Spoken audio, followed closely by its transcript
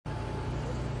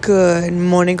Good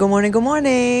morning, good morning, good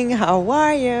morning. How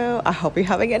are you? I hope you're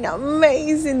having an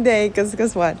amazing day because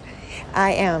guess what?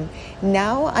 I am.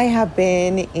 Now I have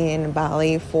been in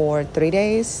Bali for 3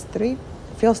 days. Three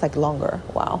feels like longer.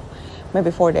 Wow. Maybe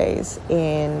 4 days.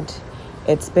 And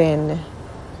it's been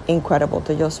incredible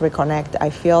to just reconnect.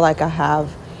 I feel like I have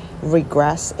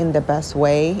regressed in the best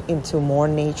way into more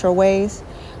nature ways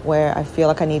where I feel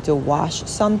like I need to wash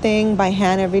something by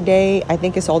hand every day. I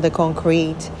think it's all the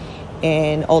concrete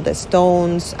and all the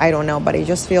stones. I don't know, but it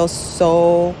just feels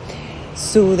so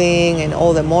soothing, and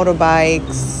all the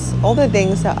motorbikes, all the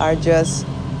things that are just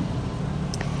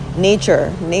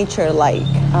nature like.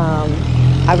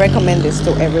 I recommend this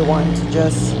to everyone to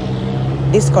just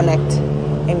disconnect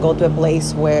and go to a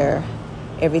place where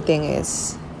everything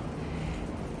is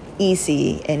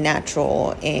easy and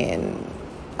natural and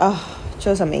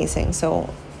just amazing.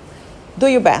 So do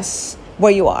your best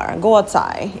where you are. Go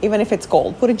outside, even if it's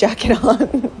cold. Put a jacket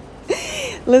on.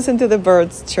 Listen to the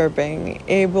birds chirping.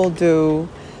 It will do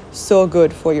so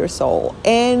good for your soul.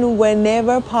 And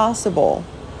whenever possible,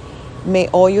 may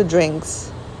all your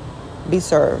drinks be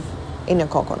served in a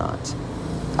coconut.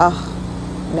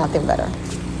 Nothing better.